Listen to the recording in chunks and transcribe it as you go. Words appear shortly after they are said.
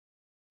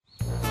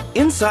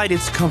Inside,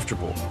 it's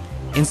comfortable.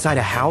 Inside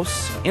a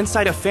house,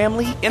 inside a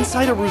family,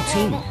 inside a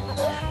routine.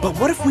 But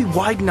what if we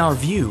widen our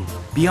view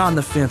beyond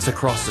the fence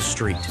across the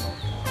street?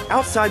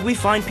 Outside, we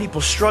find people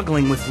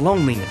struggling with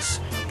loneliness,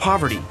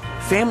 poverty,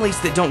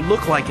 families that don't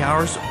look like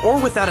ours, or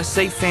without a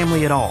safe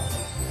family at all.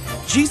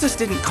 Jesus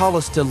didn't call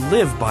us to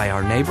live by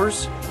our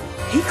neighbors.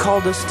 He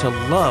called us to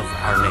love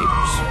our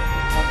neighbors.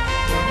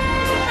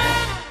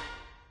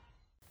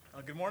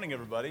 Good morning,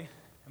 everybody.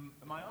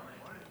 Am I on?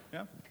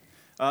 Yeah.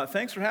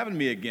 Thanks for having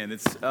me again.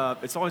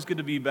 It's always good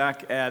to be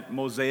back at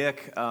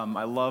Mosaic.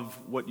 I love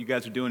what you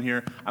guys are doing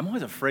here. I'm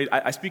always afraid.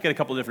 I speak at a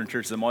couple of different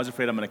churches. I'm always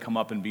afraid I'm going to come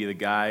up and be the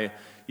guy,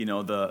 you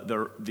know,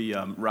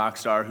 the rock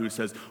star who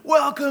says,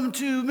 "Welcome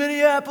to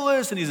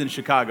Minneapolis," and he's in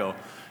Chicago.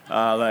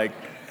 Hey,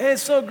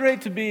 it's so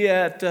great to be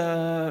at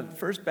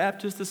First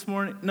Baptist this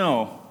morning.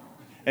 No.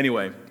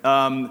 Anyway,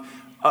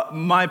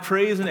 my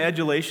praise and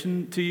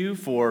adulation to you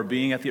for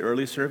being at the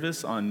early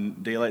service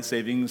on Daylight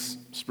Savings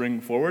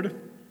Spring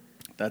Forward.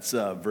 That's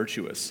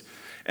virtuous.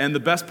 And the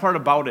best part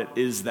about it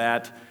is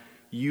that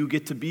you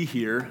get to be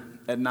here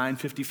at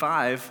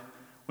 9:55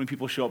 when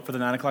people show up for the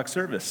 9 o'clock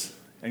service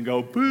and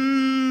go,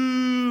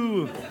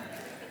 boo,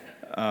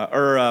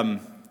 or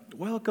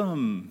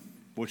welcome,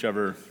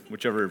 whichever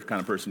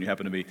kind of person you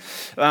happen to be.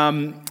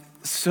 I'm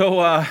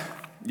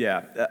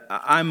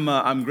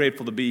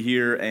grateful to be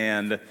here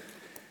and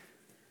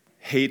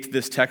hate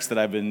this text that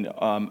I've been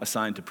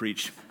assigned to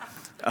preach.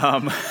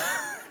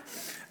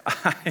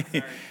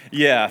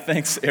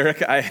 Thanks,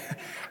 Eric. I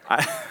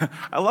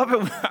love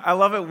it. I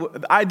love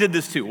it. I did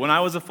this too. When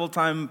I was a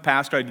full-time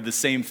pastor, I did the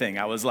same thing.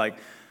 I was like,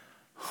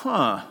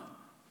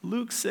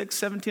 Luke 6,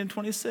 17,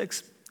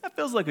 26. That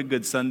feels like a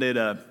good Sunday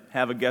to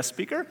have a guest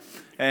speaker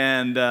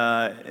and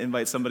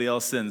invite somebody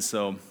else in.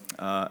 So,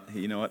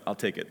 you know what? I'll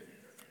take it.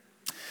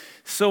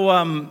 So,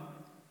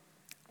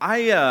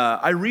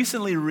 I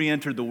recently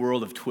re-entered the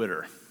world of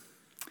Twitter,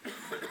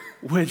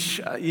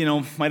 which,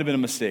 might have been a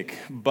mistake,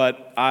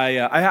 but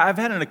I've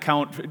had an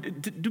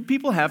account. Do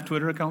people have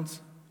Twitter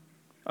accounts?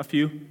 A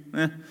few?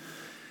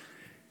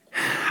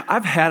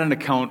 I've had an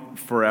account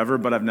forever,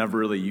 but I've never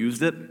really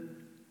used it.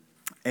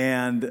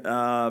 And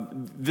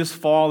this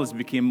fall, it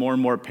became more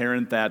and more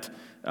apparent that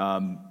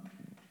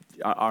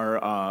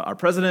our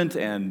president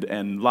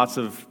and lots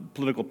of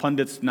political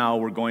pundits now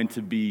were going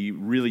to be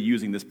really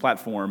using this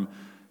platform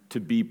to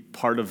be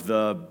part of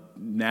the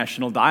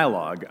national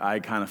dialogue. I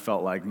kind of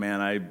felt like, man,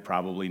 I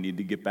probably need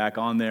to get back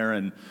on there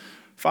and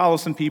follow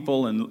some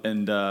people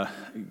and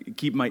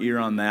keep my ear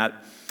on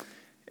that.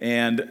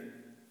 And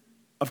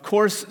of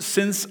course,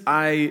 since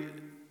I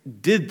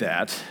did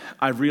that,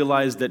 I've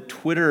realized that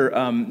Twitter,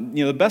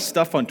 the best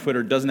stuff on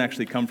Twitter doesn't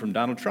actually come from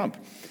Donald Trump.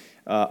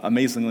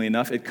 Amazingly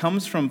enough, it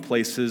comes from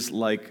places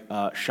like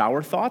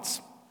Shower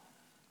Thoughts.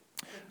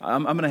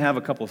 I'm going to have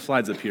a couple of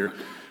slides up here.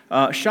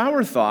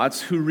 Shower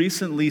Thoughts, who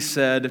recently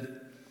said,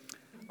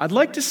 "I'd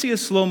like to see a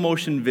slow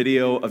motion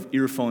video of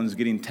earphones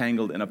getting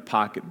tangled in a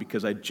pocket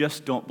because I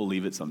just don't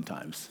believe it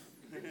sometimes."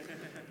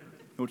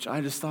 Which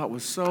I just thought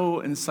was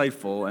so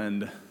insightful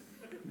and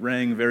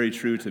rang very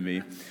true to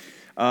me.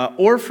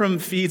 Or from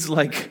feeds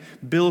like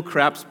Bill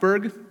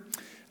Krapsberg,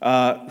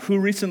 who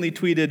recently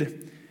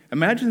tweeted,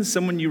 "Imagine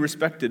someone you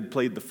respected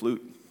played the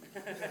flute."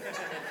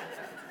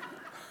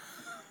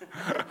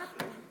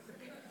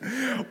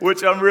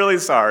 Which I'm really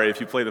sorry if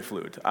you play the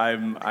flute.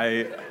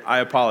 I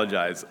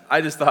apologize.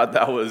 I just thought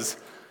that was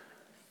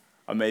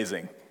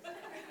amazing.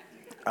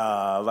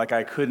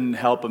 I couldn't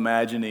help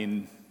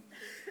imagining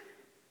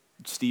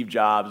Steve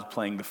Jobs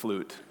playing the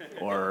flute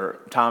or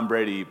Tom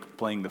Brady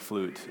playing the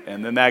flute.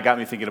 And then that got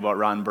me thinking about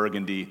Ron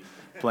Burgundy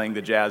playing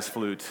the jazz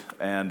flute.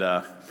 And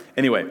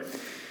anyway.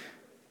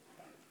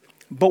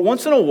 But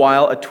once in a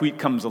while, a tweet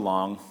comes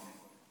along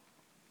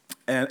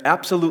and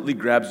absolutely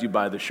grabs you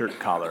by the shirt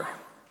collar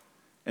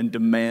and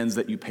demands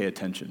that you pay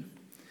attention.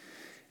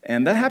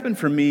 And that happened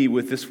for me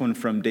with this one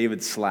from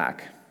David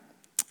Slack.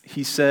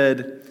 He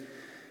said,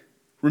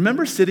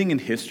 "Remember sitting in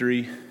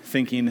history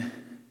thinking,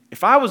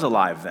 if I was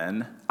alive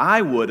then,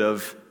 I would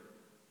have..."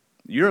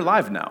 You're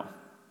alive now.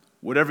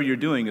 Whatever you're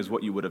doing is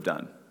what you would have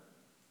done.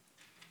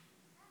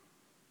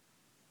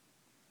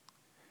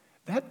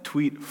 That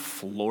tweet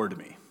floored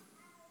me.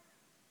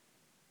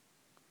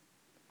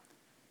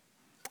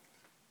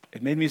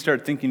 It made me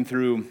start thinking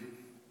through,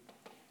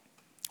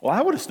 well,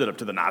 I would have stood up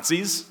to the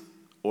Nazis,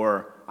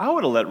 or I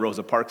would have let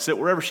Rosa Parks sit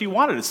wherever she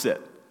wanted to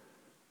sit,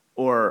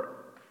 or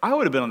I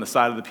would have been on the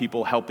side of the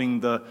people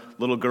helping the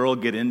little girl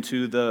get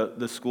into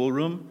the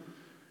schoolroom.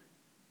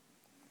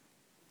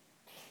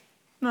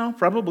 No,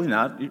 probably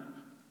not.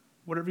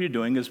 Whatever you're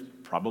doing is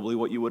probably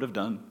what you would have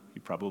done.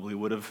 You probably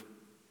would have...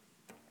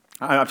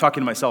 I'm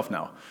talking to myself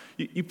now.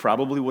 You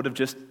probably would have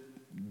just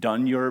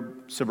done your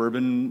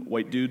suburban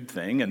white dude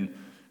thing and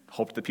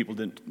hoped that people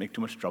didn't make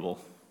too much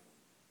trouble.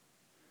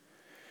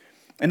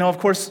 And now, of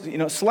course,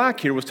 Slack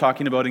here was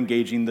talking about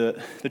engaging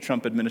the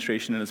Trump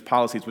administration and its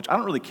policies, which I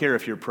don't really care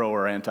if you're pro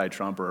or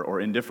anti-Trump or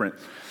indifferent.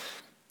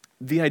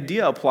 The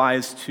idea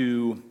applies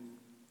to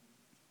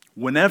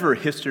whenever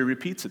history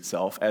repeats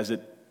itself, as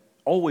it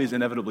always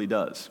inevitably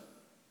does.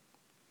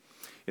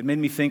 It made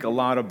me think a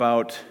lot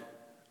about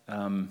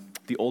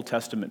the Old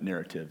Testament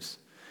narratives.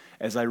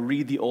 As I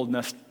read the Old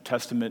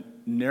Testament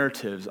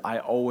narratives, I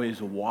always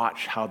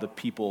watch how the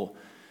people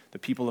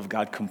of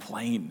God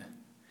complain,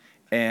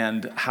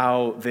 and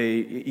how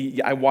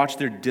I watch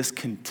their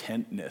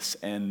discontentness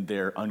and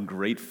their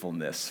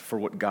ungratefulness for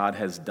what God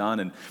has done,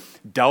 and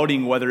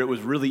doubting whether it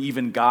was really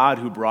even God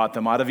who brought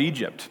them out of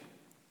Egypt.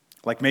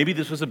 Like, maybe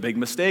this was a big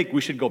mistake.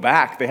 We should go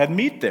back. They had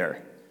meat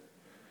there.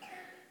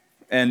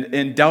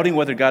 And doubting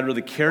whether God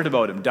really cared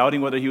about him,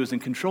 doubting whether he was in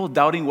control,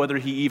 doubting whether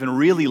he even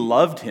really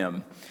loved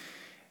him.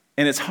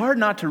 And it's hard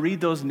not to read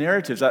those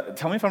narratives.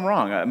 Tell me if I'm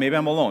wrong. Maybe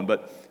I'm alone.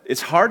 But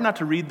it's hard not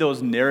to read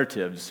those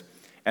narratives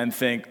and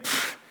think,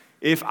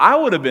 if I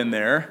would have been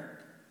there,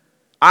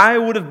 I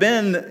would have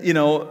been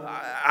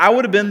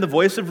the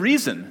voice of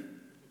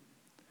reason.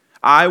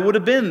 I would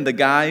have been the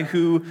guy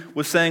who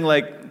was saying,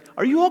 like,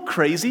 are you all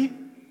crazy?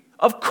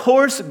 Of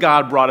course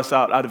God brought us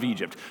out of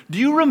Egypt. Do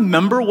you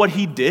remember what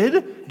he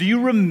did? Do you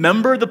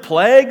remember the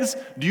plagues?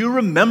 Do you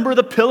remember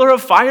the pillar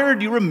of fire?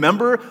 Do you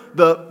remember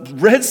the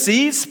Red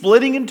Sea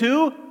splitting in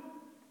two?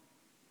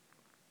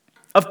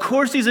 Of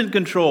course he's in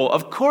control.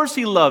 Of course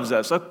he loves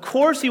us. Of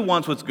course he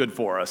wants what's good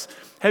for us.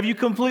 Have you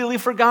completely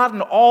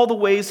forgotten all the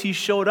ways he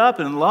showed up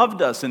and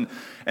loved us and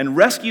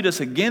rescued us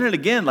again and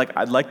again? Like,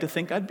 I'd like to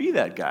think I'd be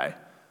that guy.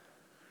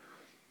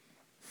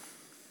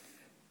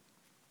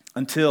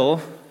 Until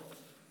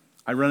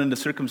I run into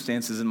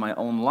circumstances in my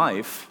own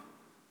life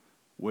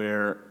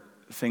where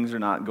things are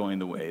not going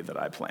the way that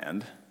I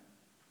planned,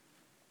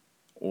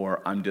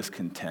 or I'm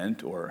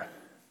discontent, or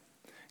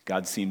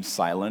God seems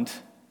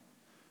silent,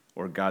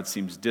 or God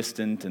seems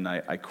distant, and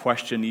I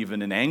question,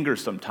 even in anger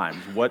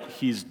sometimes, what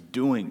he's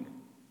doing.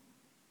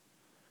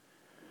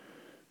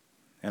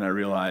 And I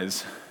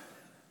realize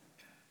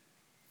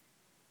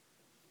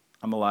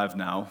I'm alive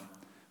now.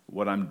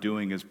 What I'm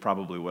doing is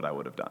probably what I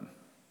would have done.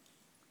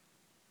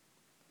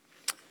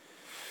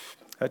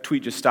 That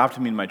tweet just stopped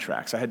me in my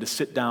tracks. I had to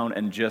sit down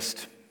and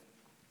just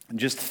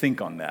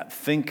think on that.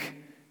 Think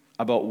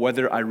about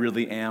whether I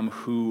really am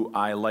who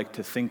I like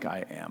to think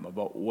I am,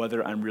 about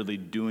whether I'm really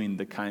doing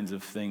the kinds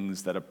of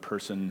things that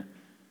the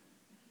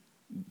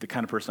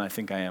kind of person I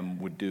think I am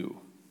would do.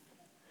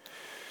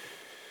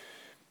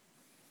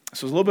 So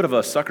it's a little bit of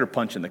a sucker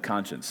punch in the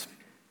conscience.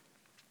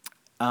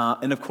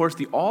 And of course,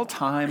 the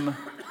all-time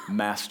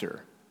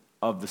master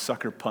of the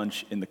sucker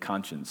punch in the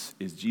conscience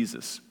is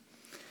Jesus.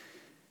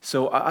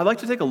 So I'd like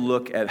to take a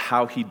look at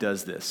how he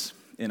does this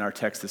in our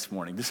text this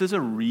morning. This is a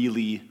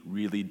really,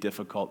 really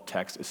difficult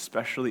text,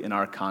 especially in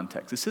our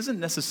context. This isn't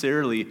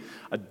necessarily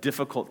a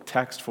difficult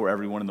text for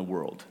everyone in the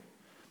world,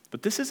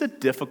 but this is a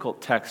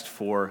difficult text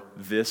for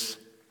this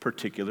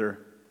particular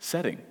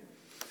setting.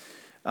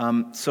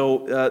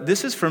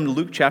 This is from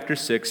Luke chapter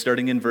 6,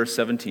 starting in verse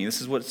 17.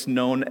 This is what's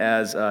known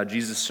as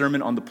Jesus'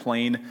 Sermon on the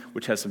Plain,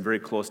 which has some very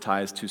close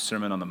ties to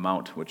Sermon on the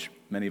Mount, which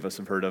many of us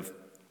have heard of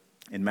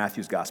in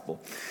Matthew's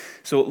gospel.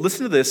 So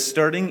listen to this,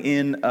 starting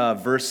in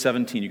verse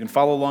 17. You can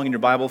follow along in your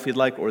Bible if you'd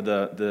like, or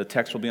the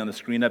text will be on the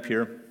screen up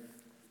here.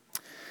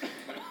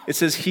 It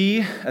says,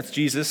 he, that's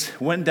Jesus,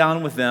 went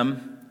down with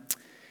them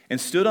and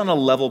stood on a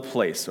level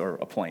place, or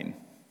a plain.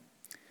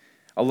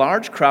 A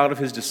large crowd of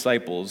his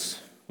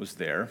disciples was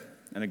there,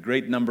 and a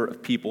great number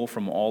of people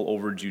from all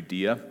over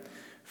Judea,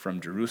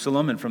 from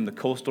Jerusalem and from the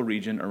coastal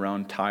region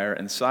around Tyre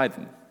and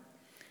Sidon,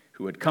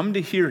 who had come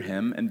to hear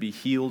him and be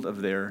healed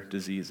of their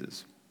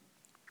diseases.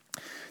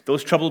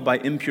 Those troubled by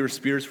impure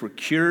spirits were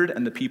cured,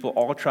 and the people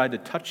all tried to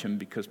touch him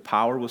because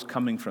power was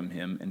coming from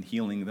him and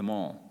healing them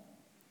all.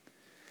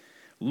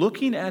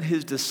 Looking at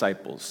his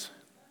disciples,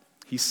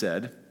 he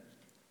said,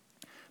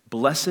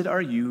 "Blessed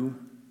are you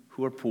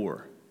who are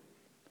poor,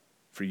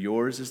 for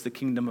yours is the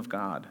kingdom of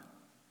God.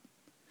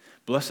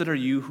 Blessed are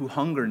you who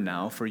hunger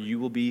now, for you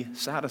will be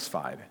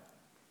satisfied.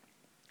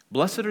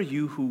 Blessed are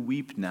you who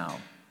weep now,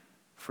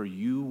 for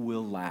you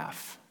will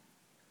laugh.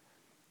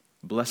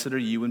 Blessed are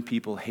you when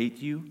people hate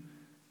you,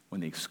 when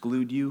they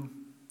exclude you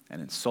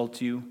and insult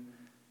you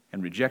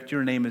and reject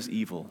your name as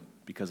evil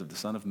because of the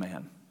Son of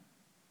Man.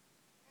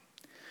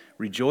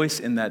 Rejoice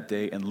in that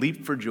day and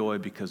leap for joy,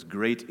 because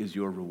great is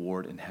your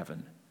reward in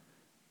heaven.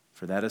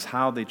 For that is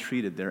how they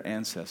treated their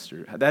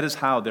ancestors. That is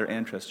how their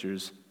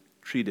ancestors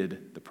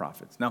treated the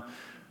prophets." Now,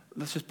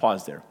 let's just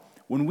pause there.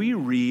 When we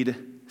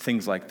read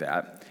things like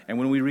that, and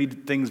when we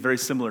read things very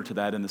similar to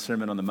that in the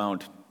Sermon on the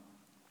Mount,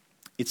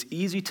 it's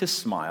easy to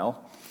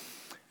smile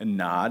and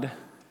nod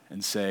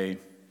and say,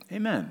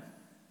 "Amen.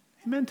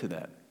 Amen to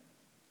that.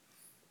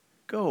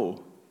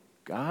 Go,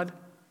 God.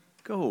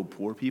 Go,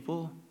 poor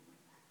people.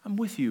 I'm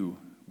with you,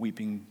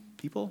 weeping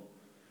people."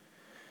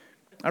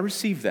 I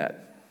receive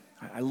that.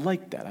 I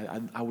like that.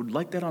 I would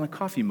like that on a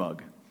coffee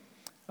mug.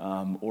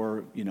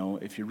 Or,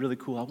 if you're really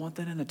cool, I want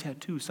that in a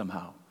tattoo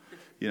somehow,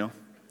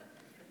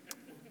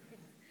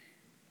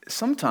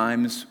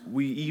 Sometimes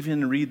we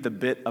even read the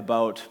bit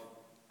about,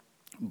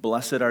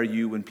 "Blessed are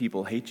you when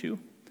people hate you,"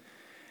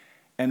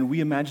 and we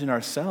imagine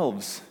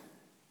ourselves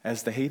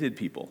as the hated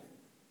people.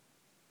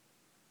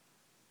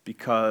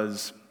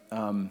 Because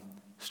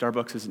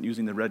Starbucks isn't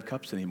using the red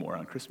cups anymore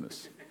on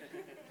Christmas.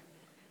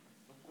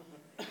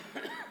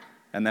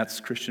 And that's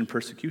Christian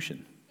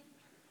persecution.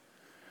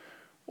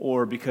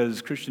 Or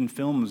because Christian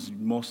films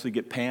mostly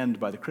get panned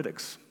by the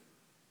critics.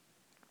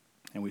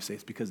 And we say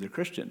it's because they're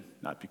Christian,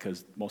 not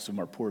because most of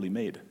them are poorly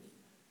made.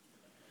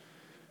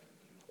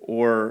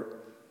 Or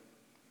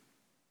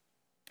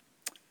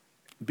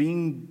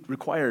being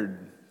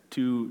required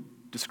to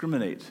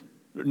discriminate,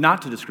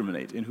 not to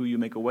discriminate in who you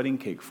make a wedding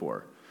cake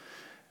for.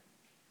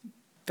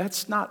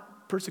 That's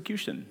not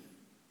persecution.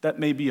 That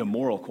may be a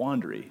moral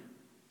quandary.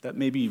 That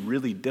may be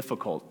really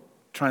difficult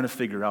trying to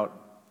figure out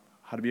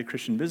how to be a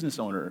Christian business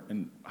owner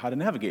and how to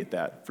navigate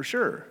that, for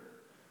sure.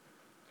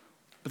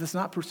 But that's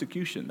not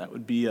persecution. That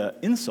would be an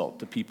insult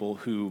to people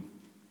who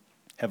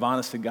have,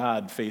 honest to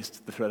God,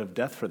 faced the threat of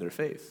death for their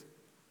faith.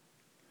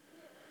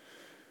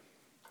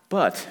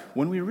 But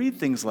when we read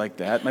things like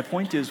that, my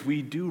point is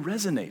we do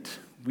resonate.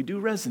 We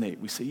do resonate.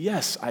 We say,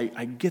 yes,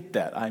 I get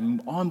that.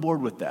 I'm on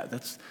board with that.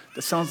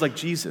 That sounds like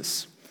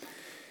Jesus.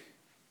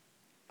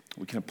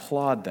 We can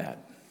applaud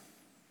that.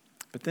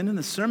 But then in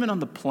the Sermon on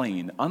the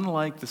Plain,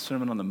 unlike the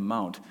Sermon on the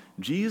Mount,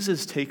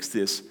 Jesus takes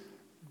this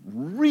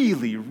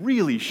really,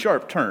 really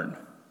sharp turn.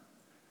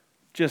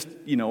 Just,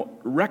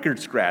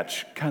 record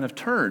scratch kind of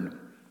turn.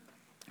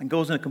 And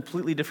goes in a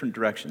completely different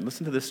direction.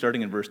 Listen to this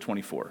starting in verse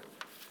 24.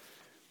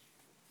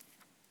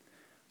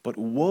 But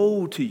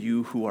woe to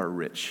you who are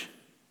rich,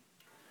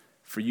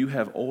 for you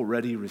have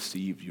already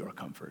received your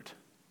comfort.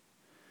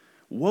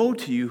 Woe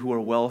to you who are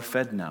well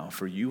fed now,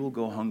 for you will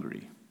go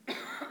hungry.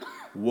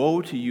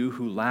 Woe to you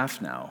who laugh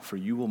now, for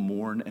you will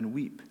mourn and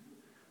weep.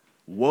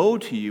 Woe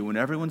to you when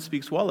everyone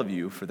speaks well of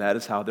you, for that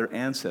is how their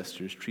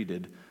ancestors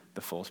treated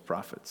the false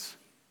prophets.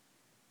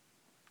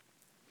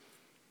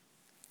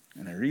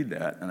 And I read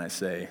that and I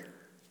say,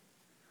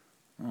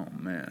 oh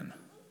man.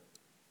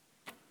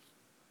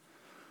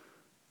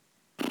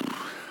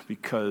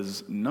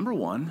 Because, number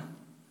one,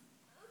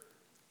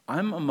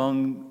 I'm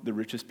among the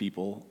richest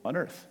people on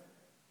earth.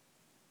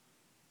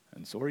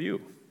 And so are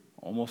you,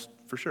 almost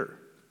for sure.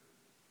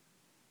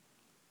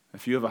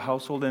 If you have a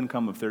household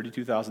income of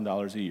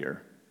 $32,000 a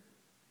year,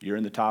 you're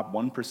in the top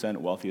 1%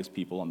 wealthiest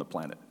people on the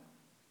planet.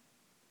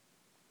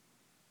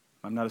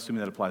 I'm not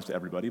assuming that applies to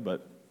everybody,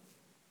 but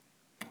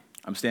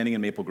I'm standing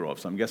in Maple Grove,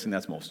 so I'm guessing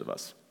that's most of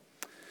us.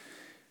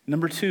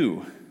 Number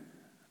two,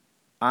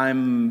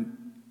 I'm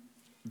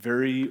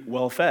very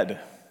well fed.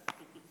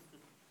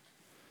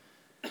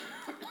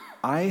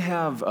 I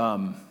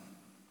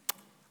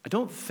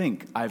don't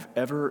think I've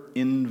ever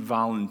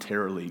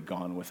involuntarily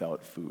gone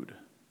without food.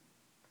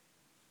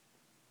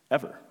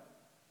 Ever.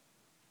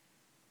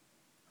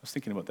 I was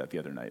thinking about that the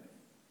other night.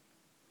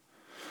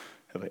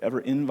 Have I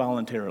ever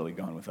involuntarily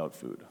gone without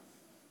food?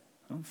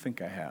 I don't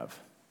think I have.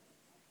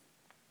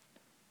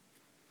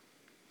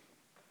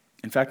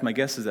 In fact, my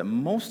guess is that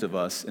most of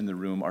us in the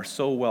room are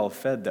so well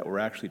fed that we're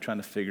actually trying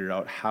to figure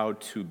out how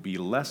to be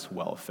less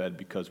well fed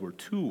because we're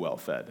too well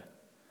fed.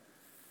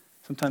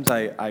 Sometimes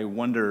I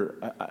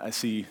wonder, I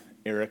see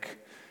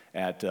Eric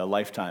at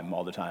Lifetime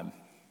all the time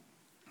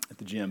at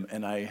the gym,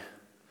 and I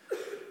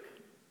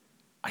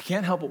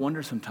can't help but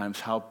wonder sometimes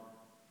how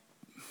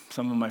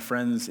some of my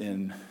friends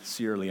in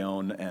Sierra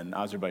Leone and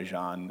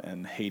Azerbaijan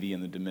and Haiti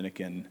and the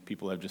Dominican,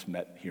 people I've just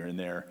met here and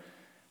there,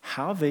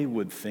 how they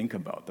would think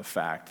about the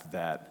fact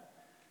that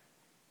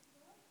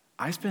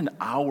I spend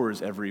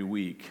hours every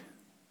week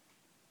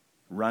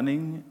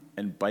running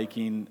and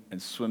biking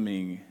and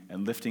swimming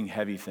and lifting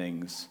heavy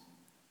things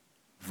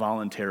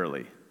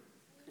voluntarily.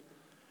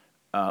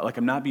 Like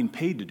I'm not being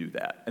paid to do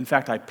that. In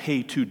fact, I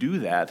pay to do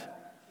that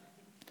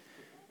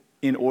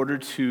in order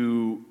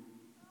to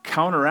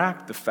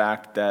counteract the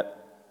fact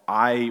that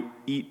I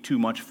eat too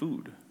much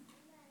food.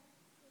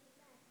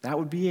 That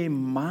would be a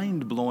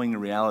mind-blowing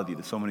reality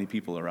to so many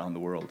people around the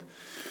world.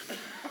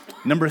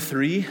 Number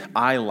three,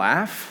 I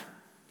laugh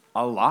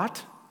a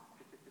lot.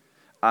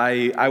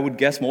 I would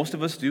guess most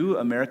of us do.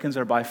 Americans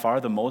are by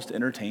far the most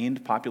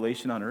entertained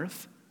population on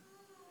earth.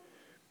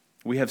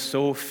 We have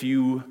so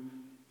few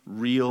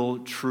real,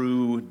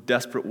 true,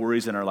 desperate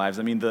worries in our lives.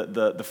 I mean,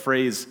 the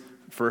phrase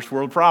first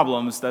world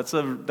problems,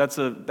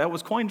 that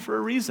was coined for a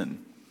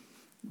reason.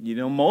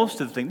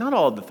 Most of the things, not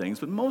all of the things,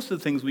 but most of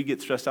the things we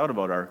get stressed out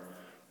about are,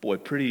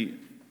 pretty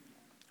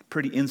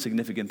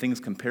insignificant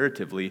things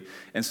comparatively.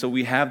 And so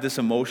we have this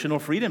emotional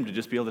freedom to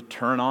just be able to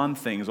turn on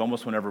things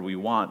almost whenever we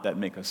want that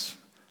make us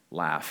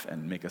laugh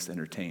and make us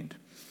entertained.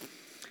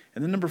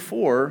 And then number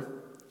four,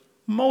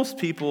 most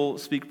people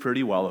speak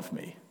pretty well of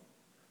me.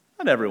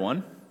 Not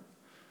everyone.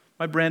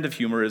 My brand of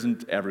humor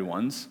isn't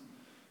everyone's.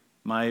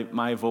 My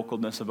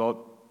vocalness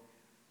about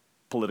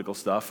political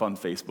stuff on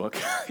Facebook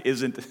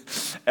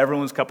isn't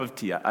everyone's cup of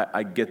tea.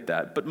 I get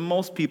that. But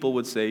most people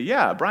would say,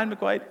 yeah, Brian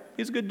McWhite,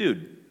 he's a good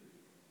dude.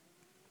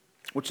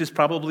 Which is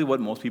probably what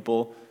most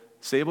people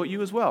say about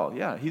you as well.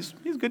 Yeah, he's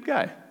a good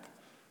guy.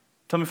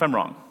 Tell me if I'm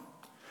wrong.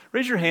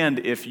 Raise your hand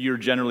if you're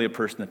generally a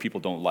person that people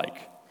don't like.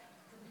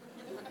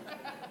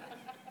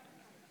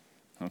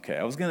 Okay,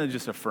 I was going to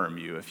just affirm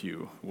you if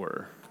you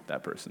were.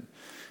 that person.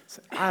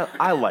 Say,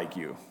 I like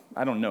you.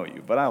 I don't know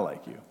you, but I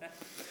like you.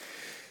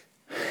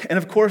 And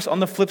of course, on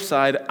the flip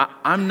side,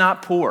 I'm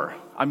not poor.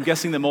 I'm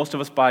guessing that most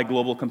of us by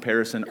global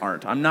comparison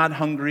aren't. I'm not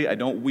hungry. I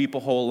don't weep a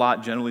whole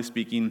lot, generally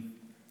speaking.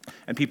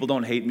 And people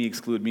don't hate me,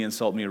 exclude me,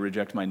 insult me, or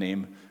reject my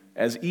name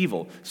as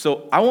evil.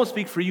 So I won't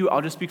speak for you.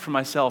 I'll just speak for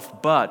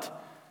myself.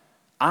 But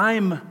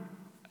I'm,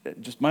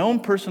 just my own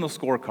personal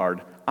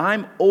scorecard,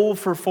 I'm 0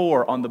 for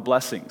 4 on the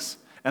blessings.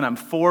 And I'm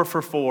 4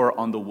 for 4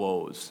 on the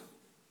woes,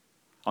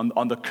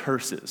 on the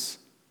curses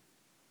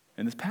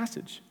in this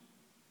passage.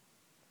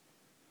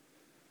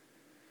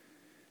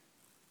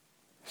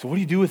 So what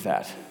do you do with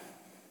that?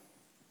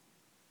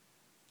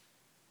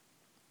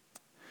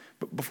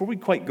 But before we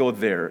quite go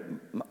there,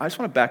 I just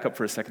want to back up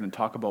for a second and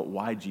talk about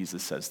why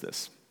Jesus says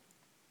this,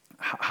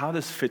 how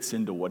this fits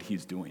into what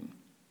he's doing.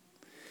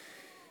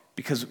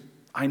 Because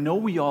I know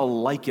we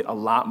all like it a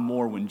lot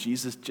more when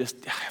Jesus just,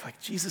 like,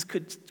 Jesus,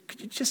 could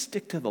you just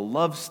stick to the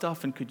love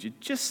stuff, and could you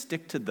just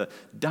stick to the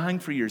dying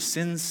for your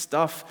sins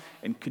stuff,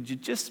 and could you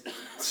just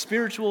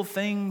spiritual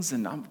things,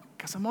 and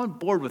because I'm on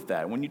board with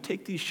that. When you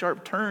take these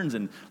sharp turns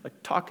and like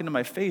talking to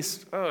my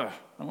face, I don't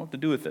know what to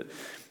do with it.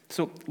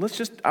 So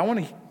I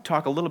want to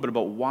talk a little bit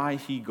about why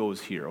he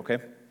goes here, okay?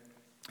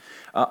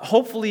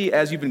 Hopefully,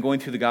 as you've been going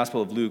through the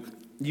Gospel of Luke,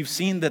 you've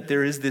seen that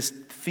there is this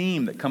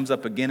theme that comes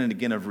up again and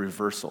again of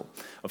reversal,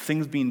 of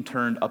things being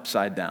turned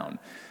upside down.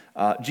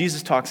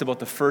 Jesus talks about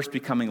the first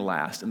becoming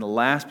last and the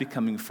last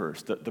becoming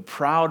first, the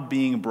proud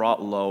being brought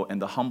low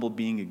and the humble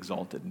being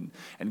exalted,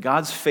 and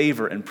God's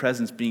favor and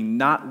presence being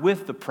not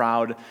with the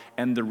proud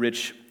and the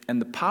rich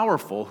and the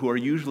powerful, who are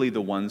usually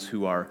the ones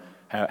who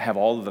have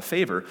all of the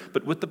favor,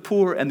 but with the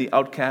poor and the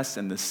outcasts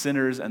and the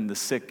sinners and the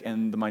sick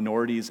and the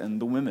minorities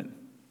and the women.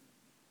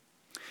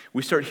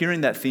 We start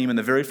hearing that theme in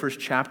the very first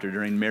chapter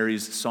during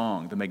Mary's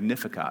song, the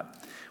Magnificat,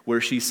 where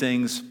she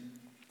sings,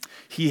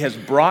 "He has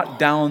brought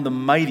down the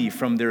mighty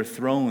from their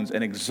thrones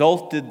and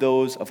exalted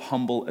those of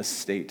humble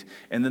estate."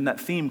 And then that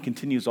theme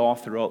continues all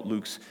throughout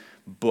Luke's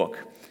book.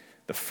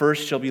 The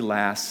first shall be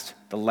last,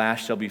 the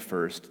last shall be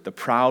first, the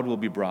proud will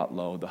be brought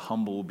low, the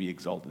humble will be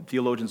exalted.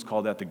 Theologians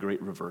call that the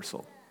great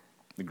reversal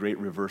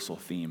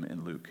theme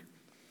in Luke.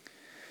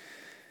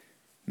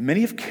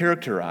 Many have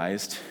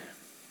characterized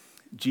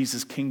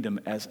Jesus' kingdom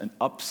as an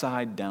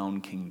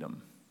upside-down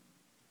kingdom.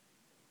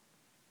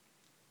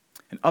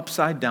 An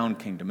upside-down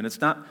kingdom. And it's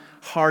not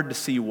hard to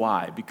see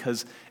why,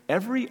 because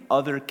every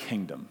other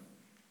kingdom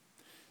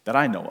that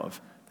I know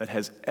of that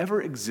has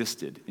ever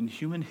existed in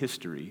human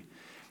history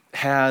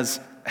has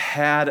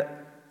had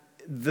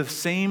the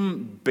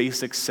same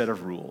basic set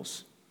of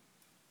rules.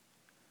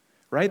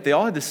 Right? They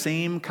all had the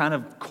same kind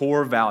of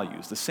core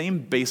values, the same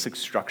basic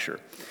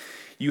structure.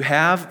 You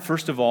have,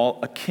 first of all,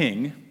 a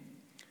king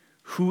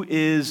who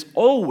is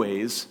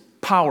always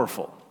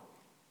powerful,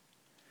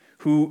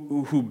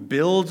 who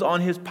builds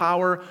on his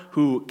power,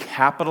 who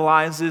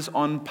capitalizes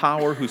on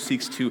power, who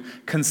seeks to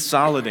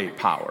consolidate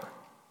power.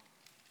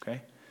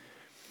 Okay?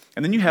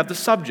 And then you have the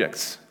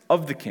subjects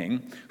of the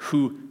king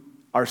who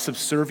are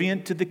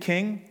subservient to the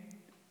king,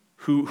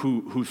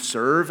 who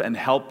serve and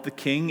help the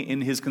king in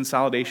his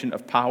consolidation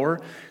of power,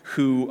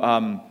 who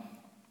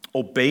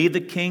obey the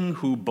king,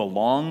 who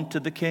belong to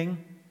the king.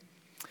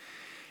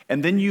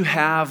 And then you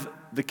have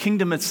the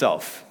kingdom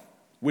itself,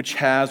 which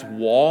has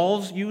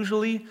walls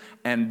usually,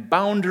 and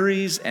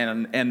boundaries,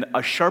 and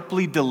a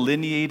sharply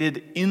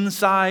delineated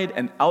inside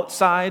and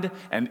outside,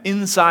 and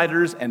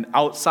insiders and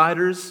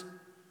outsiders.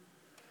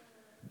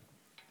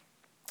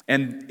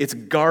 And it's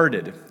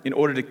guarded in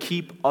order to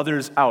keep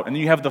others out. And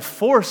then you have the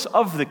force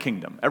of the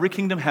kingdom. Every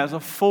kingdom has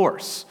a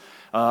force,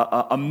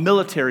 a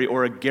military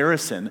or a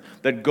garrison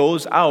that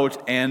goes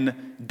out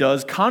and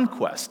does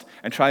conquest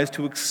and tries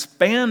to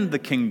expand the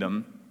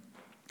kingdom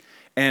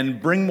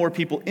and bring more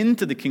people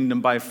into the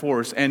kingdom by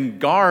force and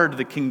guard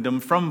the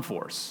kingdom from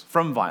force,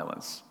 from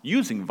violence,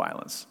 using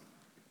violence.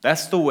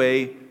 That's the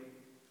way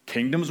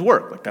kingdoms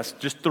work. Like, that's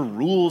just the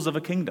rules of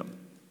a kingdom.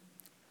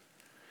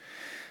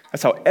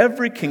 That's how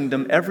every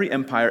kingdom, every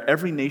empire,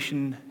 every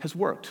nation has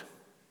worked.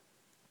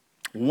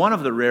 One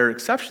of the rare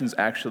exceptions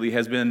actually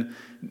has been,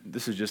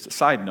 this is just a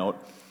side note,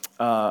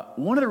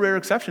 one of the rare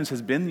exceptions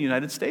has been the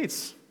United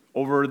States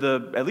over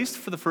at least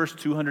for the first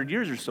 200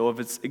 years or so of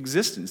its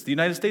existence. The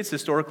United States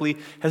historically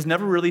has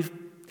never really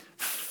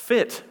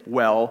fit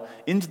well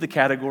into the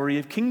category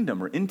of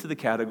kingdom or into the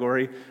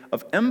category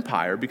of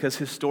empire, because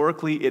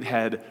historically it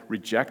had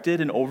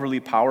rejected an overly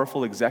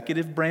powerful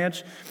executive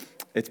branch.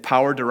 Its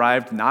power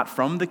derived not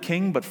from the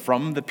king, but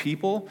from the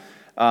people.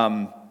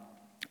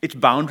 Its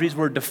boundaries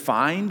were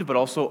defined, but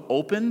also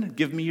open.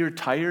 Give me your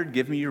tired,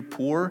 give me your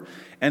poor.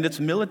 And its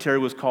military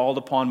was called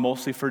upon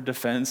mostly for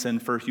defense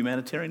and for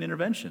humanitarian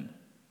intervention.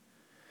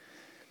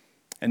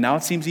 And now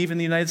it seems even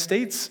the United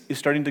States is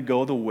starting to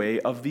go the way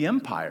of the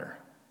empire.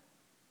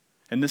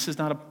 And this is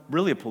not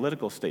really a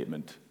political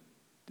statement,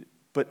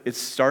 but it's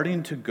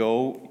starting to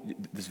go,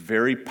 this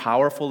very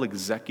powerful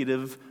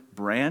executive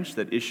branch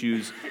that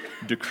issues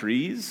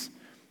decrees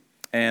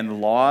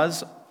and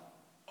laws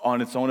on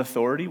its own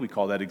authority. We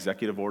call that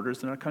executive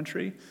orders in our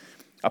country.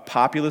 A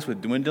populace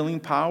with dwindling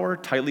power,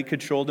 tightly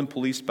controlled and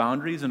policed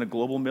boundaries, and a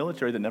global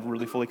military that never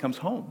really fully comes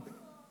home.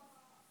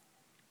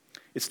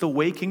 It's the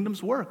way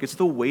kingdoms work. It's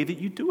the way that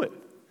you do it.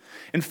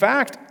 In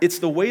fact, it's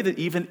the way that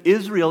even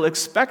Israel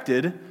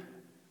expected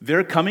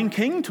their coming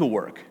king to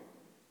work.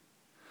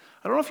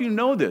 I don't know if you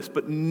know this,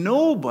 but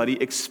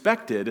nobody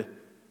expected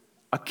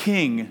a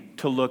king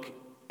to look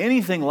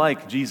anything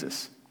like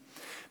Jesus.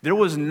 There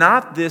was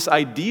not this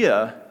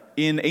idea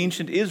in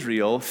ancient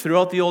Israel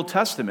throughout the Old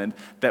Testament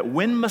that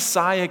when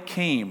Messiah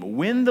came,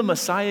 when the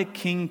Messiah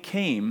king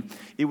came,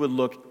 it would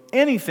look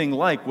anything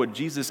like what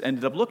Jesus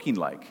ended up looking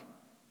like.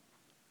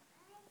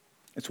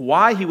 It's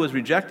why he was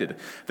rejected.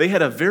 They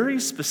had a very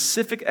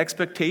specific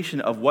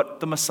expectation of what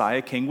the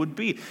Messiah king would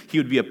be. He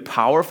would be a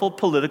powerful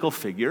political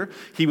figure.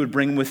 He would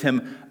bring with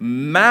him a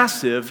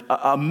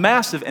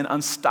massive and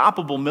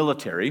unstoppable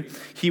military.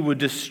 He would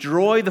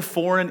destroy the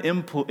foreign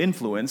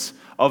influence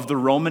of the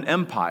Roman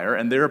Empire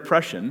and their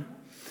oppression.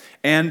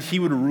 And he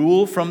would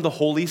rule from the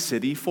holy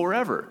city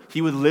forever.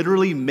 He would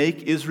literally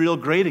make Israel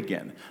great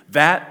again.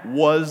 That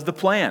was the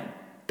plan.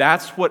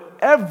 That's what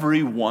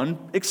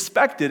everyone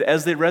expected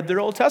as they read their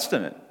Old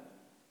Testament.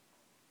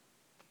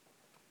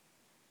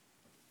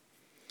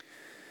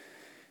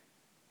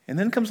 And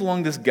then comes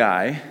along this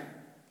guy,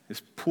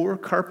 this poor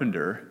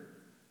carpenter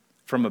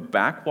from a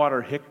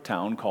backwater hick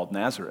town called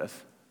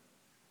Nazareth,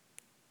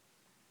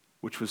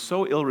 which was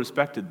so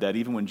ill-respected that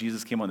even when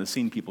Jesus came on the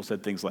scene, people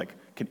said things like,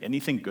 "Can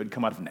anything good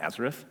come out of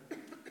Nazareth?"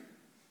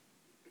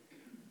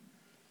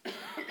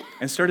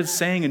 And started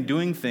saying and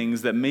doing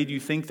things that made you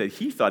think that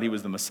he thought he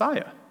was the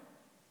Messiah,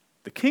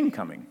 the king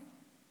coming.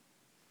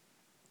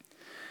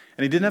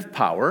 And he didn't have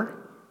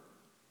power,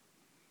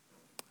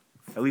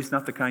 at least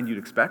not the kind you'd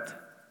expect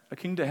a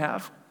king to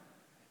have.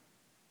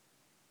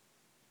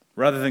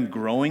 Rather than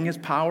growing his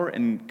power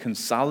and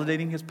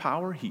consolidating his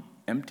power, he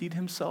emptied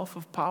himself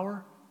of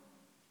power.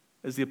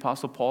 As the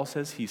Apostle Paul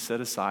says, he set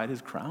aside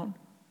his crown.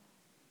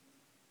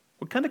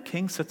 What kind of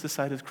king sets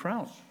aside his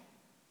crown?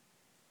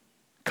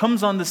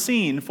 Comes on the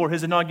scene for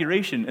his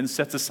inauguration and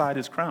sets aside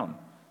his crown.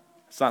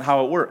 It's not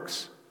how it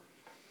works.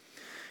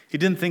 He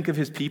didn't think of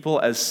his people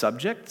as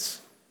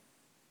subjects,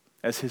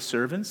 as his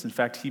servants. In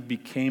fact, he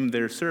became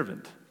their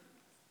servant.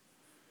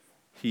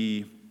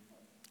 He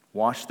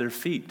washed their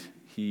feet.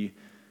 He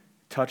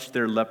touched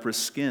their leprous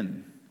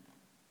skin.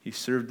 He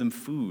served them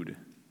food.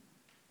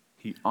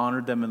 He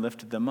honored them and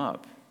lifted them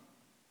up.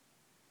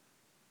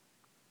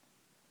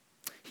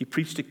 He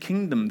preached a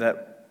kingdom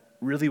that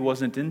really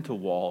wasn't into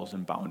walls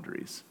and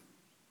boundaries.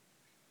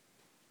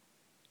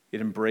 It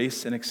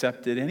embraced and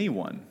accepted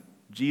anyone.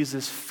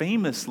 Jesus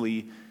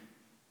famously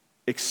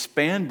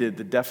expanded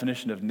the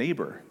definition of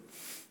neighbor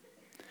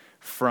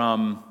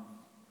from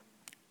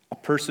a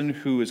person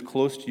who is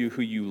close to you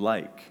who you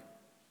like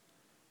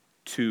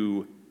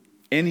to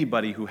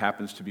anybody who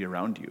happens to be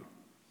around you,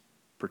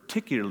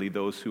 particularly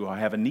those who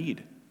have a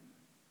need.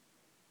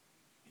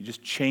 He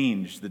just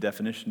changed the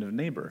definition of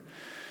neighbor.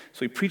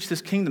 So he preached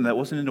this kingdom that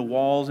wasn't into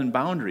walls and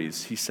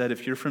boundaries. He said,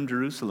 if you're from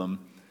Jerusalem,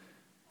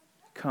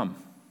 come.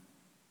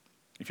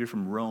 If you're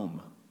from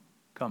Rome,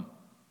 come.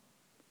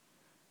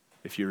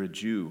 If you're a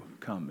Jew,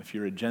 come. If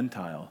you're a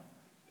Gentile,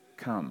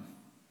 come.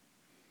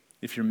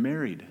 If you're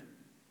married,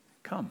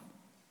 come.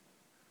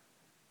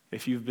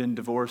 If you've been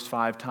divorced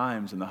 5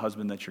 times and the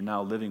husband that you're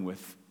now living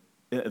with,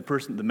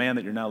 the man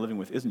that you're now living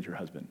with isn't your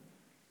husband,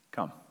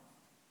 come.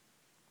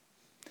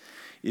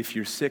 If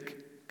you're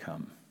sick,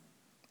 come.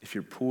 If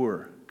you're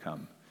poor,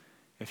 come.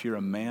 If you're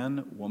a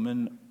man,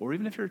 woman, or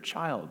even if you're a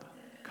child,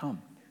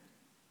 come.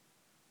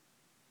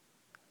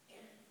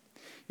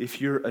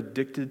 If you're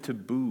addicted to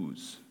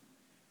booze,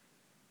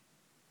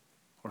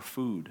 or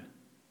food,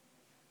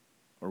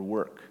 or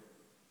work,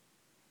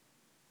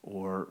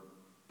 or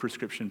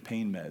prescription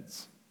pain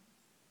meds,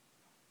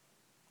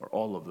 or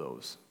all of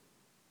those,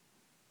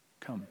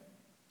 come.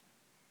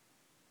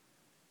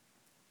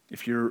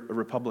 If you're a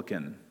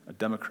Republican, a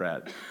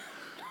Democrat,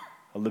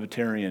 a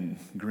Libertarian,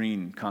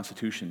 Green,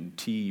 Constitution,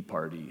 Tea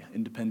Party,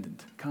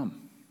 Independent,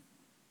 come.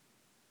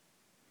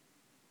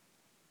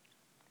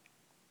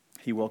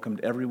 He welcomed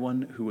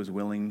everyone who was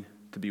willing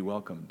to be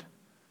welcomed.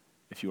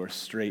 If you are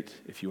straight,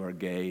 if you are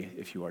gay,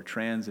 if you are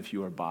trans, if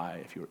you are bi,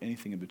 if you are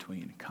anything in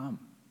between, come.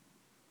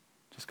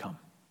 Just come.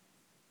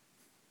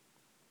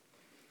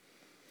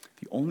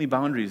 The only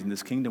boundaries in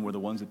this kingdom were the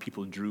ones that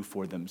people drew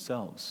for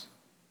themselves.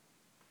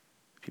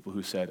 People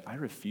who said, I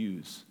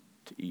refuse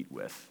to eat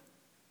with.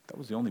 That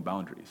was the only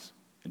boundaries,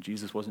 and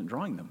Jesus wasn't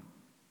drawing them.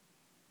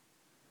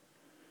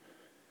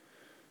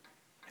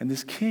 And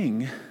this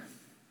king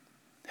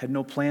had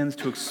no plans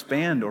to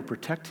expand or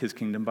protect his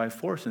kingdom by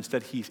force.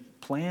 Instead, he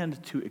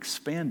planned to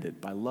expand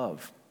it by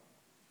love,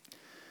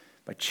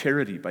 by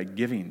charity, by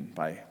giving,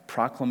 by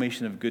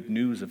proclamation of good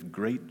news of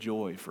great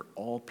joy for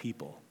all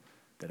people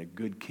that a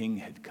good king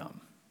had come,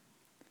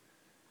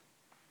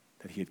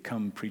 that he had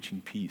come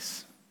preaching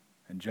peace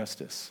and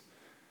justice,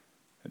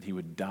 that he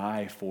would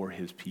die for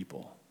his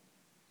people,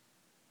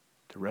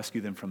 to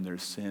rescue them from their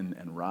sin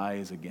and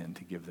rise again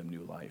to give them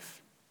new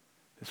life.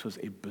 This was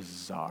a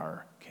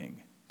bizarre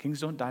king. Kings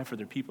don't die for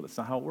their people. That's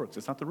not how it works.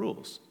 That's not the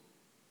rules.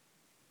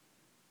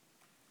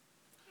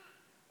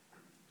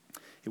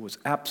 It was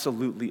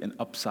absolutely an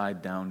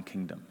upside-down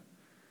kingdom.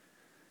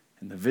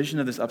 And the vision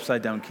of this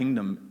upside-down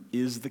kingdom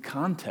is the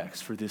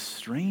context for this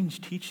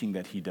strange teaching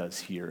that he does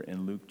here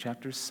in Luke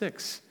chapter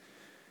 6,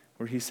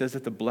 where he says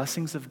that the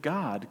blessings of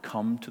God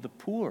come to the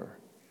poor,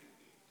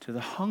 to the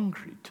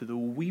hungry, to the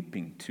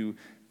weeping, to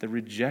the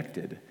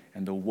rejected,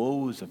 and the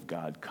woes of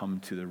God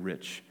come to the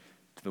rich,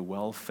 to the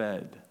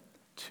well-fed,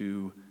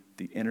 to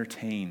the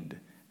entertained,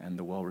 and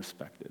the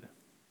well-respected.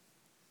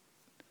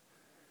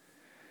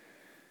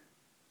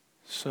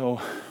 So,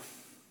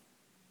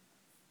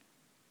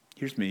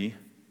 here's me,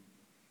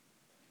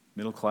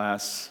 middle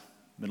class,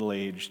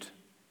 middle-aged,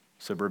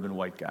 suburban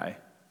white guy.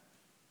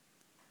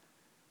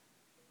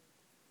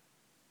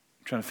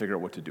 I'm trying to figure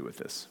out what to do with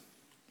this.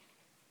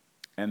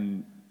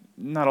 And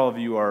not all of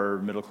you are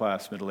middle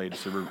class, middle-aged,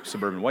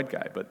 suburban white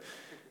guy, but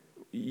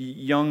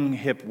young,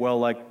 hip,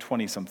 well-liked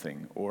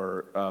 20-something,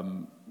 or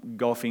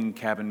golfing,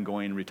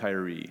 cabin-going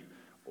retiree,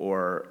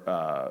 or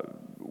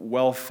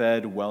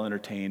well-fed,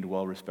 well-entertained,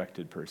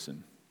 well-respected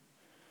person.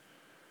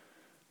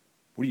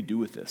 What do you do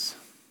with this?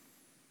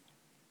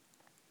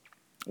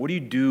 What do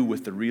you do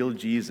with the real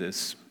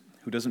Jesus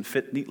who doesn't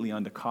fit neatly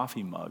onto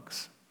coffee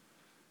mugs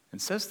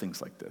and says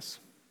things like this?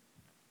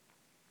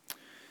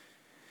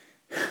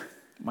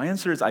 My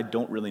answer is I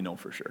don't really know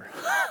for sure.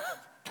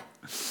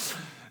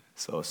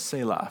 So,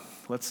 Selah.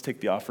 Let's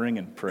take the offering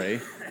and pray.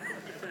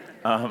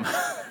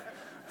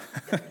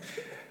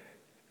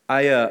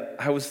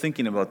 I was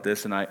thinking about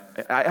this, and I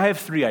have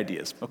three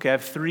ideas. Okay, I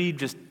have three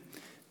just,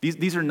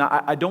 these are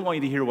not, I don't want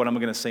you to hear what I'm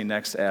going to say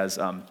next as,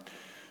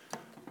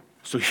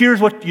 so here's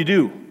what you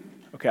do.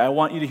 Okay, I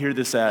want you to hear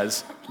this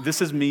as,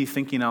 this is me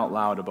thinking out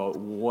loud about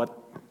what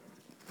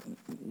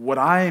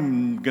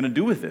I'm going to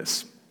do with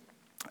this,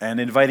 and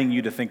inviting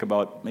you to think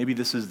about, maybe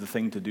this is the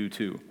thing to do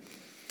too.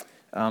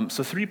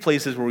 So three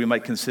places where we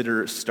might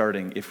consider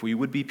starting if we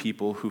would be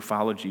people who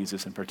follow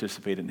Jesus and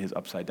participate in his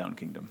upside-down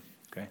kingdom.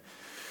 Okay.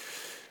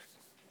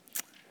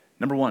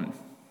 Number one,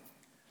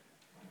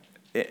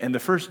 and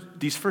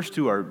these first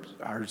two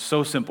are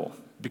so simple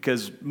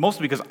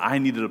mostly because I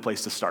needed a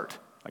place to start.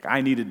 Like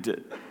I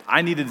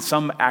needed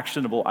some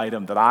actionable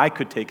item that I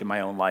could take in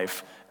my own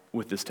life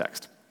with this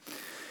text.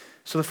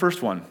 So the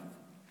first one,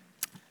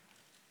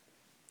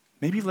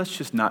 maybe let's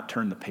just not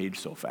turn the page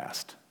so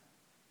fast.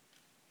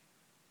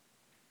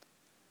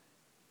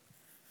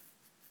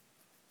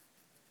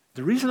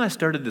 The reason I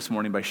started this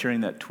morning by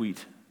sharing that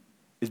tweet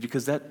is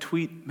because that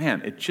tweet,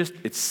 man,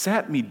 it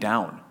sat me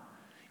down.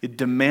 It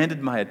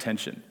demanded my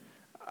attention.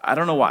 I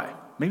don't know why.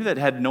 Maybe that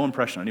had no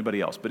impression on anybody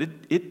else, but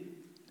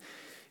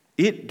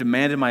it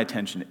demanded my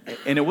attention.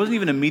 And it wasn't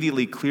even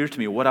immediately clear to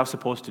me what I was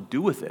supposed to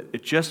do with it.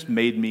 It just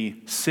made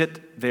me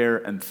sit there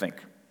and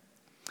think.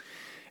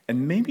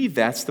 And maybe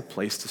that's the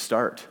place to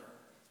start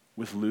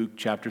with Luke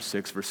chapter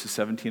 6, verses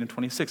 17 and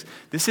 26.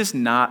 This is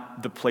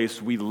not the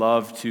place we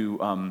love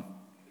to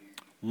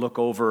look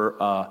over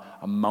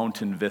a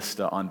mountain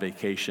vista on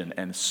vacation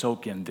and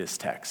soak in this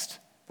text.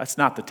 That's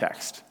not the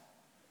text,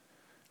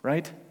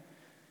 right?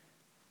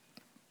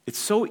 It's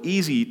so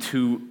easy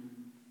to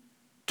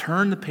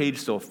turn the page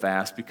so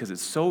fast because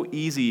it's so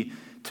easy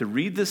to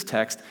read this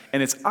text,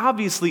 and it's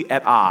obviously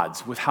at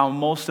odds with how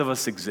most of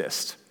us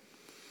exist.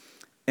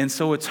 And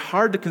so it's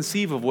hard to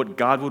conceive of what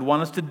God would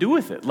want us to do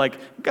with it. Like,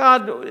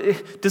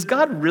 does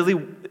God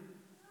really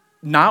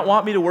not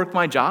want me to work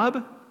my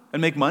job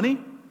and make money?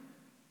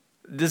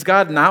 Does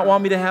God not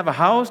want me to have a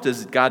house?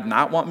 Does God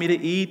not want me to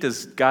eat?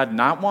 Does God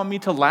not want me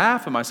to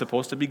laugh? Am I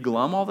supposed to be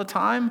glum all the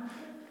time?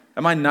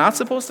 Am I not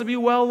supposed to be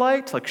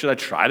well-liked? Like, should I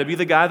try to be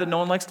the guy that no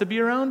one likes to be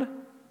around?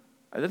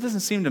 That doesn't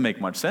seem to make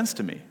much sense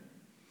to me.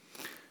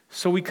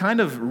 So we kind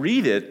of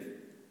read it,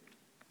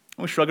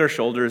 we shrug our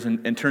shoulders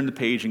and turn the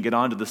page and get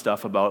on to the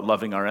stuff about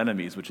loving our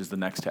enemies, which is the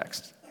next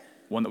text,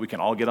 one that we can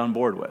all get on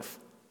board with.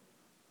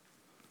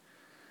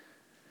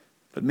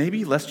 But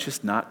maybe let's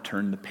just not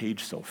turn the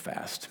page so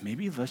fast.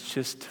 Maybe let's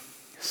just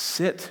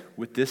sit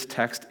with this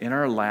text in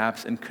our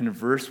laps and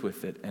converse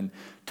with it and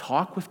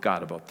talk with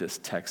God about this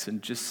text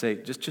and just say,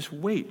 just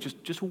wait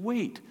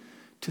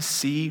to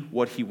see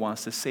what he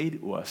wants to say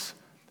to us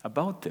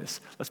about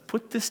this. Let's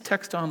put this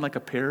text on like a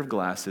pair of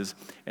glasses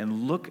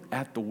and look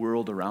at the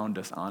world around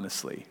us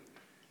honestly.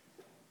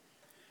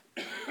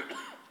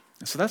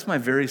 So that's my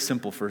very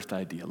simple first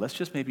idea. Let's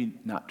just maybe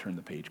not turn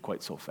the page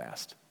quite so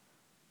fast.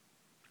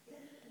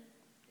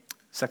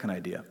 Second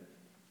idea.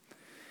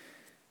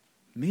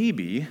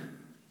 Maybe,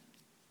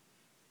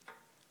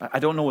 I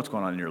don't know what's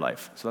going on in your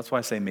life, so that's why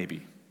I say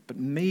maybe, but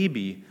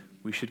maybe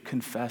we should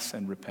confess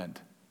and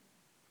repent.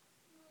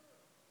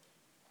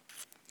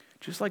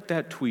 Just like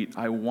that tweet,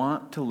 I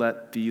want to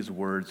let these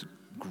words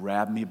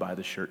grab me by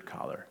the shirt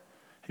collar.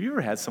 Have you ever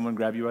had someone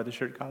grab you by the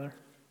shirt collar?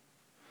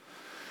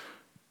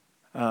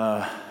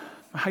 My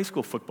high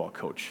school football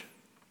coach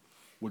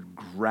would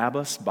grab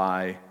us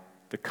by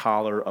the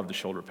collar of the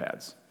shoulder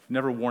pads. If you've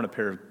never worn a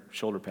pair of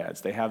shoulder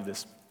pads, they have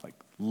this like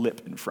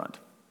lip in front.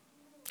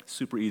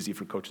 Super easy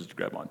for coaches to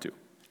grab onto.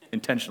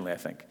 intentionally, I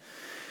think.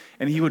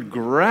 And he would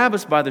grab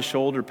us by the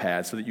shoulder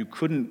pad so that you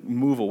couldn't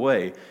move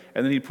away,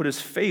 and then he'd put his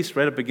face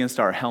right up against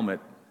our helmet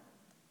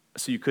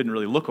so you couldn't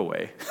really look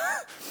away.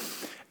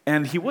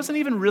 And he wasn't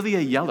even really a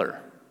yeller.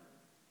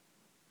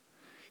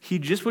 He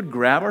just would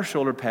grab our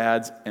shoulder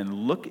pads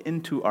and look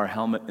into our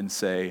helmet and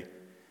say,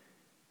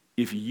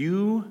 if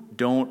you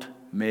don't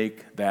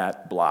make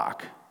that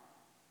block,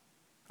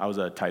 I was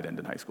a tight end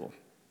in high school.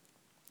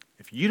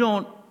 If you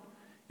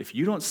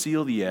don't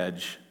seal the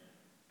edge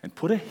and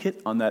put a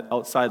hit on that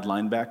outside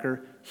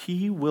linebacker,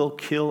 he will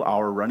kill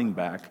our running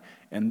back,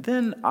 and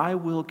then I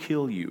will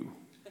kill you,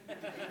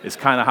 is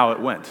kind of how it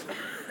went,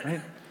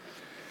 right?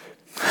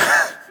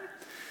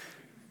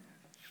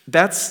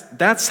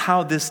 That's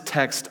how this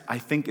text, I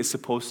think, is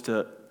supposed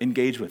to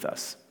engage with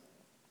us,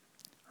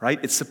 right?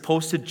 It's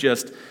supposed to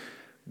just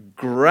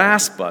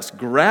grasp us,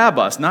 grab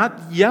us,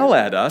 not yell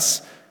at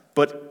us,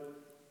 but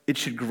it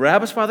should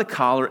grab us by the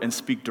collar and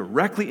speak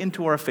directly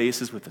into our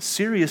faces with a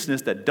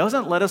seriousness that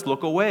doesn't let us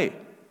look away.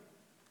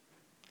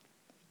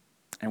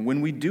 And when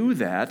we do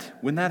that,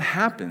 when that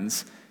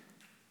happens,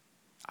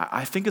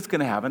 I think it's going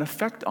to have an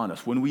effect on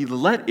us. When we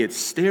let it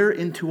stare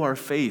into our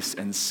face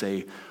and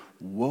say,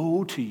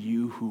 woe to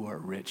you who are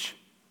rich,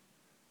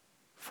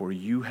 for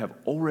you have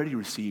already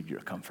received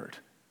your comfort.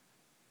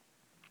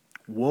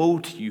 Woe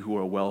to you who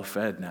are well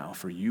fed now,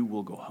 for you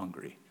will go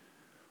hungry.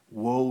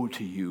 Woe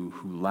to you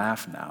who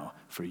laugh now,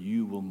 for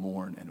you will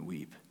mourn and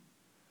weep.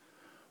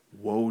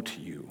 Woe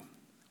to you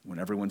when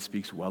everyone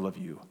speaks well of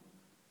you,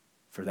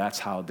 for that's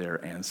how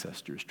their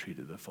ancestors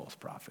treated the false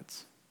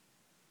prophets.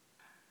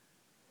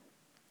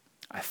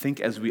 I think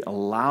as we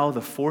allow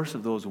the force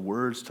of those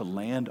words to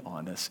land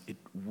on us, it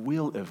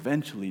will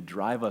eventually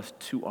drive us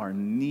to our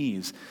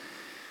knees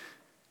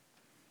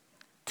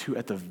to,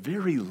 at the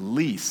very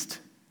least,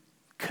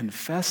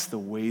 confess the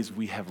ways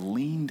we have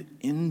leaned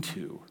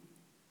into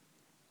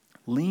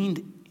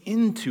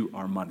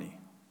our money,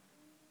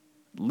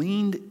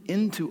 leaned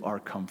into our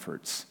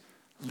comforts,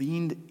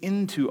 leaned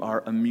into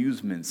our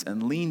amusements,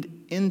 and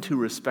leaned into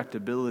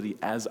respectability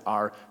as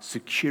our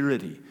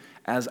security,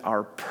 as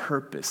our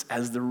purpose,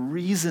 as the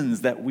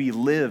reasons that we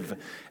live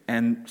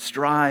and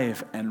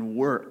strive and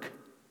work,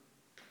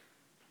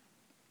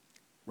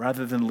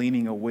 rather than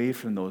leaning away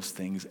from those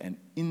things and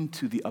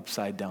into the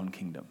upside-down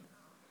kingdom.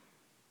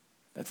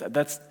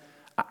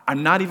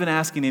 I'm not even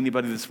asking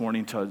anybody this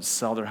morning to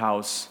sell their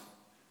house.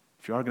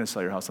 If you are going to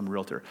sell your house, I'm a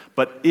realtor.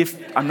 But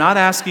I'm not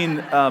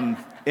asking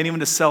anyone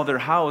to sell their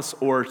house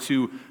or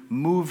to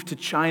move to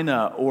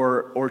China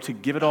or to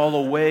give it all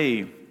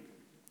away.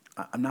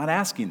 I'm not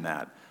asking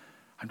that.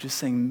 I'm just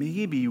saying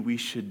maybe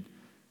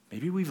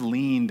we've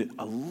leaned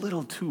a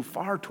little too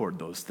far toward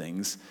those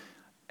things,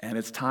 and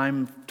it's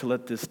time to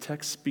let this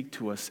text speak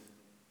to us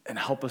and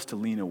help us to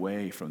lean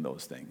away from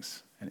those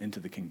things and into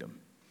the kingdom.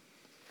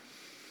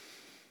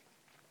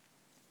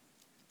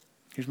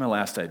 Here's my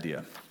last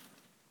idea.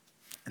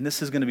 And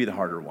this is going to be the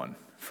harder one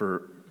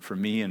for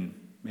me and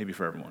maybe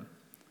for everyone.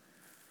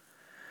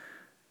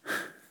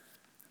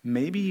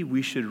 Maybe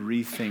we should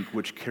rethink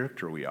which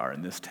character we are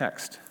in this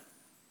text.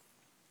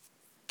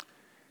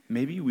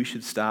 Maybe we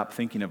should stop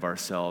thinking of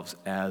ourselves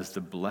as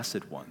the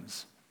blessed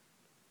ones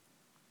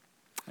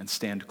and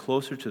stand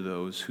closer to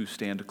those who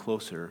stand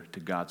closer to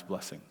God's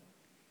blessing.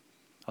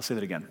 I'll say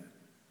that again.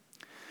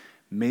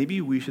 Maybe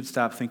we should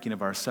stop thinking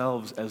of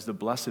ourselves as the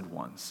blessed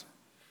ones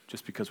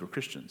just because we're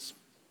Christians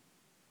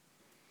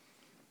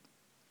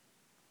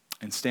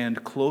and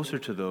stand closer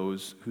to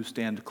those who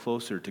stand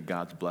closer to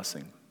God's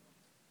blessing.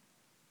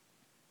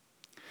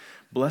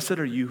 Blessed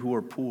are you who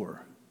are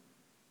poor,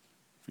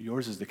 for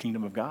yours is the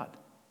kingdom of God.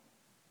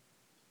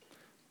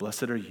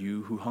 Blessed are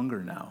you who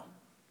hunger now,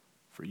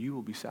 for you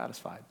will be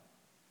satisfied.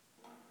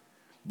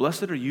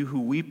 Blessed are you who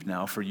weep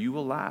now, for you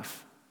will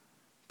laugh.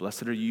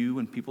 Blessed are you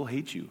when people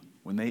hate you,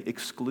 when they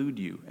exclude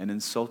you and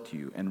insult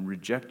you and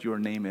reject your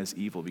name as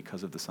evil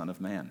because of the Son of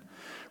Man.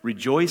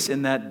 Rejoice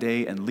in that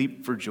day and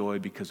leap for joy,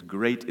 because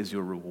great is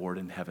your reward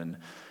in heaven,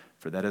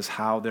 for that is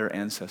how their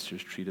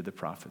ancestors treated the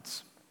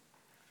prophets.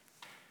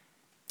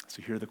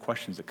 So here are the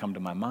questions that come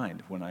to my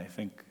mind when I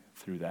think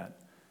through that.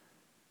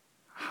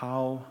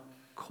 How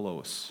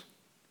close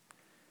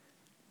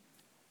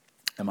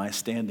am I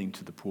standing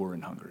to the poor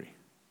and hungry?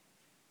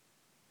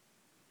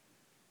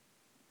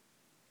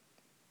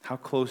 How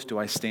close do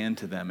I stand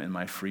to them in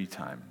my free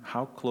time?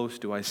 How close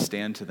do I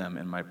stand to them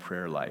in my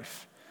prayer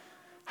life?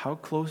 How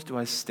close do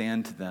I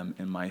stand to them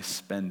in my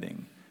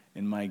spending,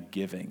 in my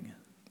giving,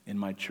 in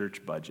my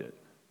church budget?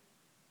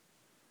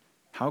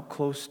 How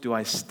close do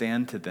I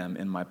stand to them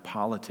in my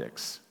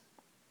politics?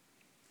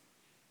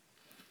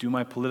 Do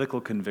my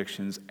political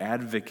convictions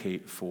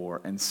advocate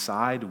for and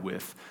side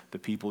with the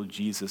people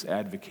Jesus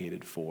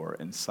advocated for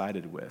and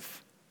sided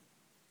with?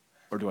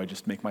 Or do I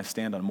just make my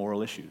stand on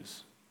moral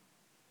issues?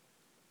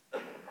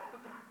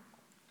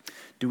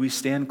 Do we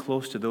stand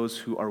close to those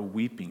who are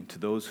weeping, to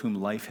those whom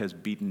life has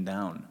beaten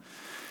down?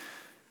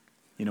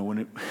 You know,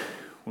 when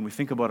we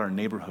think about our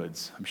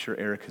neighborhoods, I'm sure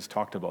Eric has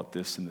talked about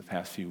this in the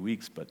past few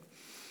weeks, but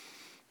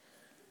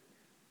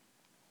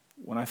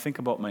when I think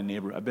about my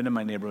neighborhood, I've been in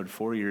my neighborhood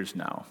 4 years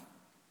now.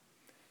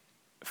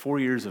 4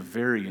 years of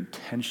very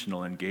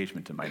intentional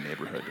engagement in my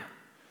neighborhood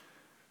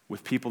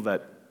with people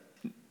that,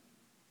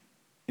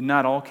 in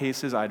not all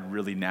cases, I'd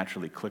really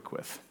naturally click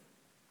with.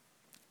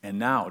 And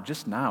now,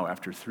 just now,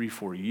 after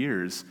 3-4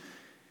 years,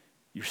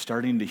 you're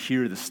starting to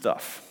hear the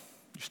stuff.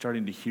 You're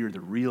starting to hear the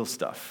real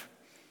stuff.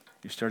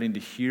 You're starting to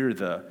hear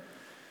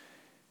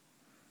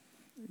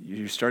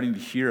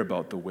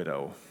about the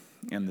widow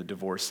and the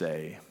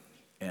divorcee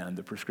and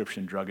the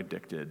prescription drug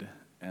addicted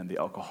and the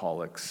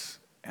alcoholics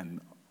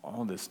and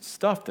all this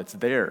stuff that's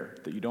there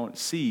that you don't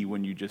see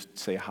when you just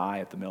say hi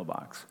at the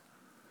mailbox.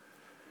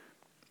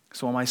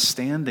 So am I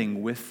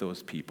standing with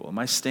those people? Am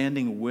I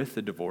standing with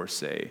the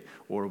divorcee,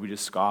 or are we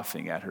just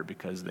scoffing at her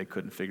because they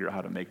couldn't figure out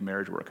how to make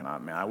marriage work? And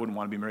I wouldn't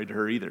want to be married to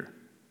her either.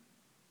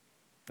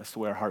 That's the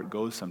way our heart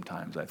goes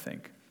sometimes, I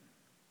think.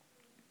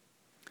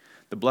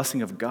 The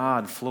blessing of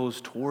God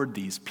flows toward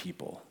these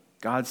people.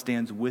 God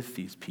stands with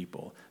these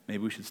people.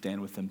 Maybe we should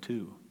stand with them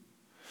too.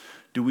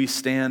 Do we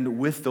stand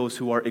with those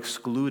who are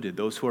excluded,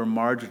 those who are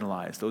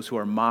marginalized, those who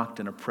are mocked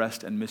and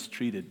oppressed and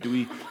mistreated? Do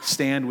we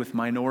stand with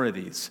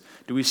minorities?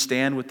 Do we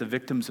stand with the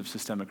victims of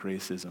systemic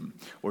racism?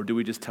 Or do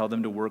we just tell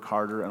them to work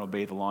harder and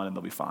obey the law and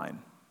they'll be fine?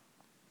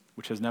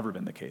 Which has never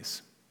been the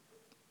case.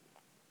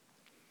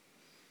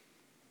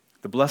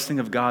 The blessing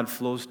of God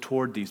flows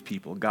toward these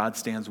people. God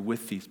stands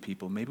with these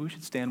people. Maybe we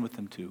should stand with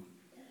them too.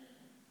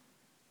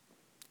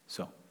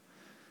 So,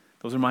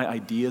 those are my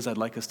ideas I'd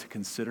like us to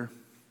consider.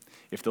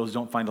 If those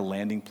don't find a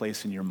landing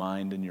place in your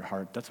mind and your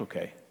heart, that's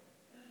okay.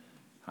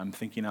 I'm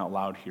thinking out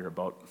loud here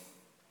about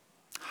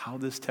how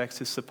this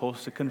text is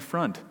supposed to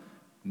confront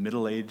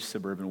middle-aged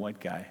suburban white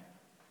guy.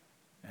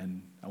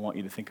 And I want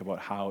you to think about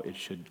how it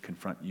should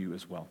confront you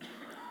as well.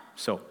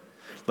 So,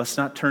 let's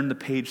not turn the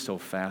page so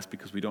fast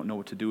because we don't know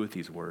what to do with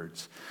these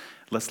words.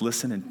 Let's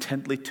listen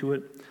intently to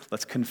it.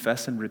 Let's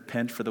confess and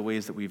repent for the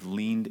ways that we've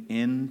leaned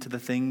into the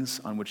things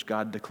on which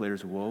God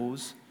declares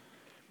woes.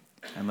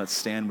 And let's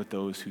stand with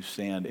those who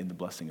stand in the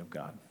blessing of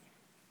God.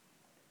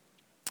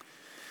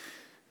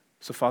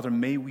 So, Father,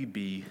 may we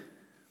be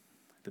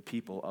the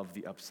people of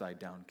the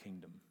upside-down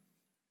kingdom.